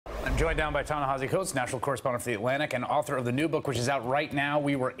Joined down by Ta-Nehisi, national correspondent for The Atlantic and author of the new book, which is out right now,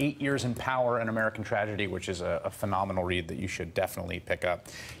 We Were 8 Years in Power, An American Tragedy, which is a phenomenal read that you should definitely pick up.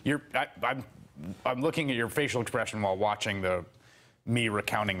 I'm looking at your facial expression while watching me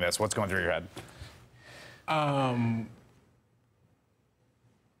recounting this. What's going through your head? I'm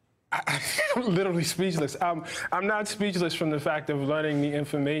literally speechless. I'm not speechless from the fact of learning the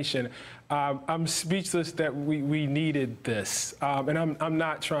information. I'm speechless that we needed this. And I'm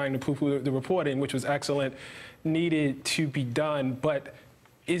not trying to poo-poo the reporting, which was excellent, needed to be done. But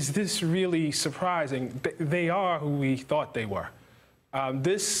is this really surprising? They are who we thought they were.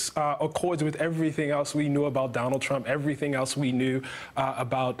 This accords with everything else we knew about Donald Trump, everything else we knew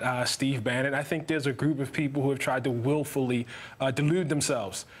about Steve Bannon. I think there's a group of people who have tried to willfully delude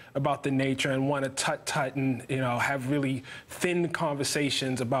themselves about the nature and want to tut-tut and, have really thin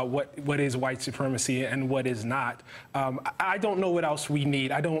conversations about what is white supremacy and what is not. I don't know what else we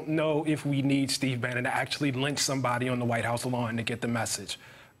need. I don't know if we need Steve Bannon to actually lynch somebody on the White House lawn to get the message.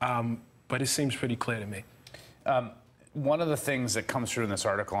 But it seems pretty clear to me. One of the things that comes through in this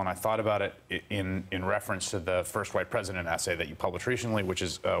article, and I thought about it in reference to the First White President essay that you published recently, which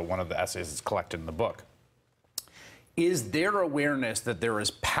is one of the essays that's collected in the book, is their awareness that there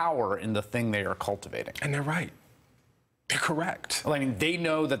is power in the thing they are cultivating. And they're right. They're correct. I mean, they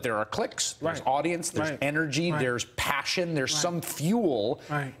know that there are clicks, there's audience, there's energy, there's passion, there's some fuel,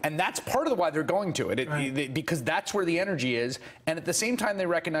 and that's part of why they're going to it, because that's where the energy is, and at the same time they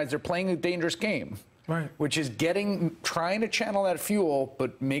recognize they're playing a dangerous game. Which is trying to channel that fuel,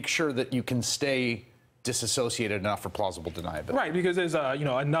 but make sure that you can stay disassociated enough for plausible deniability. Right, because there's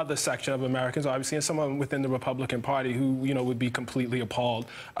another section of Americans, obviously, and some of them within the Republican Party who would be completely appalled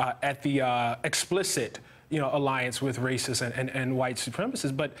at the explicit alliance with racists and white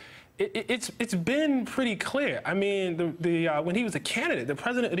supremacists. But it's been pretty clear. I mean, when he was a candidate, the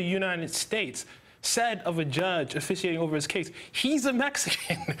president of the United States said of a judge officiating over his case, he's a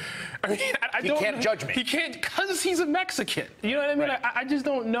Mexican. I mean, he can't judge me. He can't, because he's a Mexican. You know what I mean? I just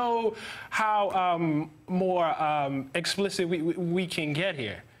don't know how more explicit we can get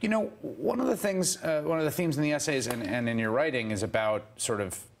here. One of the things, one of the themes in the essays and in your writing is about sort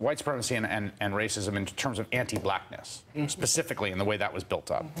of white supremacy and racism in terms of anti-blackness, specifically in the way that was built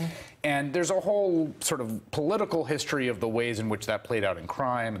up. And there's a whole sort of political history of the ways in which that played out in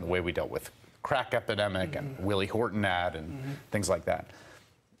crime and the way we dealt with crack epidemic and Willie Horton ad and things like that.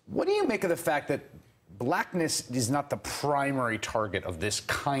 What do you make of the fact that blackness is not the primary target of this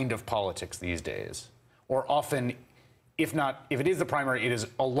kind of politics these days? Or often, if it is the primary, it is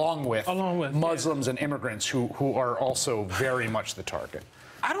along with Muslims and immigrants who are also very much the target.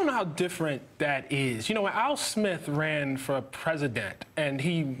 I don't know how different that is. When Al Smith ran for president and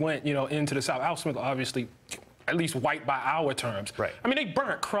he went, into the South, Al Smith obviously, at least white by our terms. I mean, they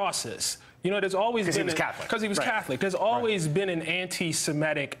burnt crosses. There's always been... Because he was Catholic. There's always been an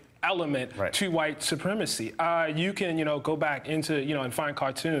anti-Semitic element to white supremacy. You can, go back into, and find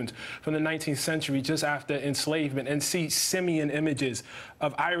cartoons from the 19th century just after enslavement and see simian images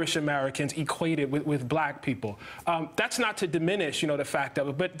of Irish Americans equated with black people. That's not to diminish, the fact of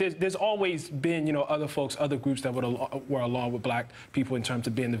it, but there's always been, other folks, other groups that were along with black people in terms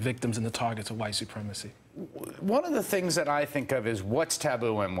of being the victims and the targets of white supremacy. One of the things that I think of is what's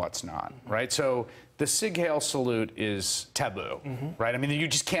taboo and what's not, right? So the Sig Heil salute is taboo, right? I mean, you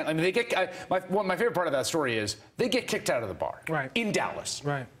just can't, they get, my favorite part of that story is they get kicked out of the bar in Dallas.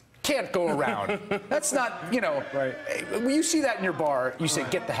 Can't go around. That's not, when you see that in your bar, you say,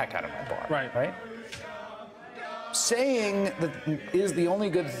 get the heck out of my bar, right? Saying that is the only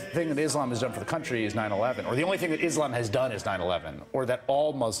good thing that Islam has done for the country is 9/11, or the only thing that Islam has done is 9/11, or that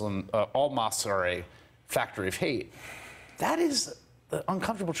all mosques are a factory of hate. That is, the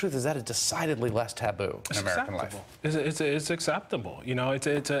uncomfortable truth is that is decidedly less taboo in American life. It's acceptable.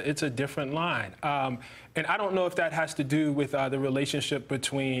 It's a different line. And I don't know if that has to do with the relationship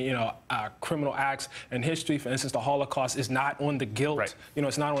between, criminal acts and history. For instance, the Holocaust is not on the guilt.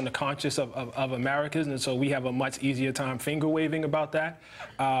 It's not on the conscience of Americans, and so we have a much easier time finger waving about that,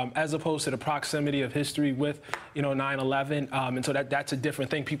 as opposed to the proximity of history with, 9/11. And so that's a different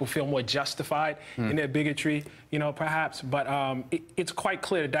thing. People feel more justified in their bigotry, perhaps. But it's quite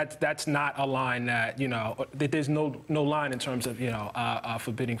clear that that's not a line that, that there's no line in terms of,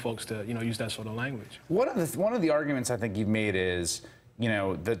 forbidding folks to, use that sort of language. One of the arguments I think you've made is,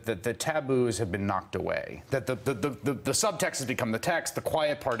 that the taboos have been knocked away, that the subtext has become the text, the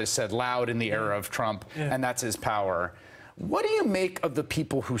quiet part is said loud in the era of Trump, and that's his power. What do you make of the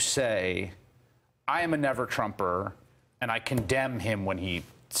people who say, I am a never-Trumper, and I condemn him when he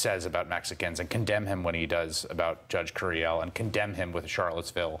says about Mexicans and condemn him when he does about Judge Curiel and condemn him with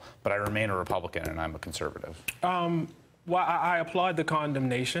Charlottesville, but I remain a Republican and I'm a conservative. Well, I applaud the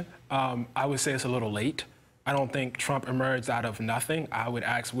condemnation. I would say it's a little late. I don't think Trump emerged out of nothing. I would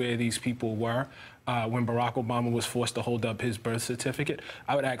ask where these people were when Barack Obama was forced to hold up his birth certificate.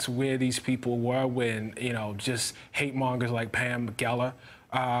 I would ask where these people were when, just hate mongers like Pam Geller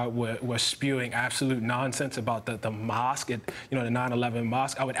were spewing absolute nonsense about the mosque, the 9/11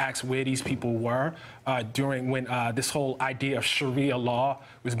 mosque. I would ask where these people were during when this whole idea of Sharia law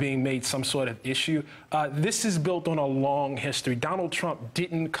was being made some sort of issue. This is built on a long history. Donald Trump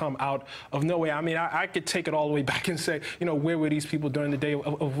didn't come out of nowhere. I mean, I could take it all the way back and say, where were these people during the day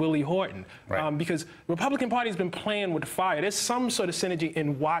of Willie Horton? Right. Because the Republican Party has been playing with fire. There's some sort of synergy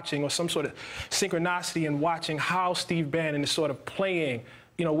in watching, or some sort of synchronicity in watching how Steve Bannon is sort of playing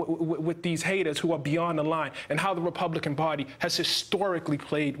with these haters who are beyond the line, and how the Republican Party has historically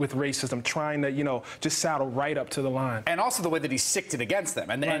played with racism, trying to, just saddle right up to the line. And also the way that he sicked it against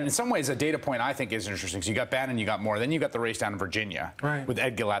them. And in some ways, a data point I think is interesting. So you got Bannon, you got Moore, then you got the race down in Virginia with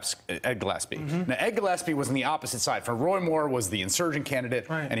Ed Gillespie. Now, Ed Gillespie was on the opposite side. For Roy Moore was the insurgent candidate,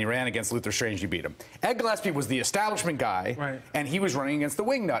 and he ran against Luther Strange, you beat him. Ed Gillespie was the establishment guy, and he was running against the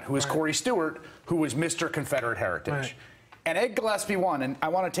wingnut, who was Corey Stewart, who was Mr. Confederate Heritage. And Ed Gillespie won, and I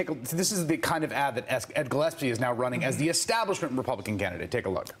want to this is the kind of ad that Ed Gillespie is now running as the establishment Republican candidate. Take a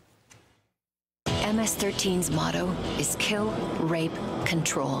look. MS-13's motto is kill, rape,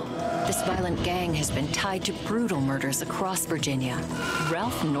 control. This violent gang has been tied to brutal murders across Virginia.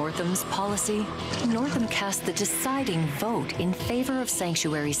 Ralph Northam's policy? Northam cast the deciding vote in favor of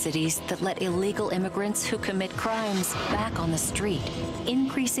sanctuary cities that let illegal immigrants who commit crimes back on the street,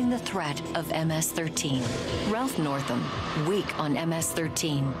 increasing the threat of MS-13. Ralph Northam, weak on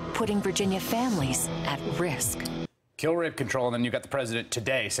MS-13, putting Virginia families at risk. Kill, rape, control, and then you got the president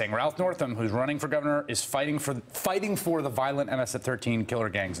today saying Ralph Northam, who's running for governor, is fighting for the violent MS-13 killer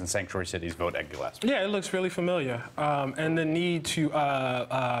gangs in sanctuary cities. Vote Ed Gillespie. Yeah, it looks really familiar. And the need to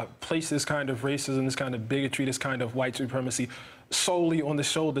place this kind of racism, this kind of bigotry, this kind of white supremacy solely on the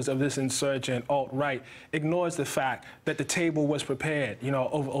shoulders of this insurgent alt-right ignores the fact that the table was prepared,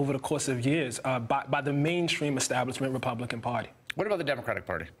 over the course of years by the mainstream establishment Republican Party. What about the Democratic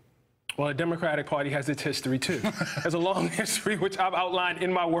Party? Well, the Democratic Party has its history, too. There's a long history, which I've outlined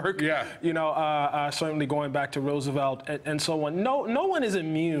in my work, certainly going back to Roosevelt and so on. No one is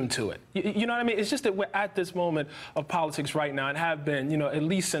immune to it. You know what I mean? It's just that we're at this moment of politics right now, and have been, at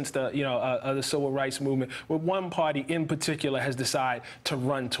least since the civil rights movement, where one party in particular has decided to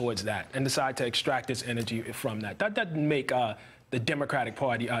run towards that and decide to extract its energy from that. That doesn't make the Democratic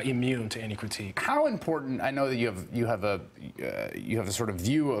Party immune to any critique. How important? I know that you have a sort of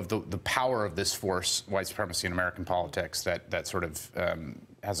view of the power of this force, white supremacy in American politics, that sort of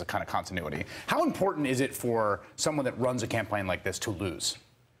has a kind of continuity. How important is it for someone that runs a campaign like this to lose?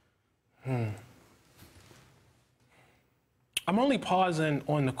 I'm only pausing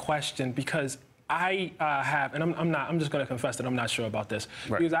on the question because I have, and I'm just going to confess that I'm not sure about this,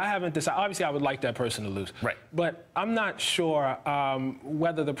 because I haven't decided. Obviously, I would like that person to lose, but I'm not sure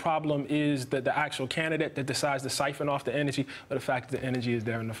whether the problem is the actual candidate that decides to siphon off the energy, or the fact that the energy is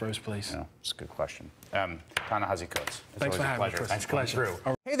there in the first place. Yeah, that's a good question. Ta-Nehisi Coates. Thanks for having me, Chris. Thanks for coming through.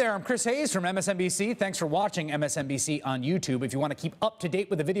 Hey there, I'm Chris Hayes from MSNBC. Thanks for watching MSNBC on YouTube. If you want to keep up to date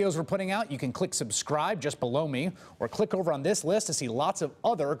with the videos we're putting out, you can click subscribe just below me, or click over on this list to see lots of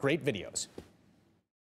other great videos.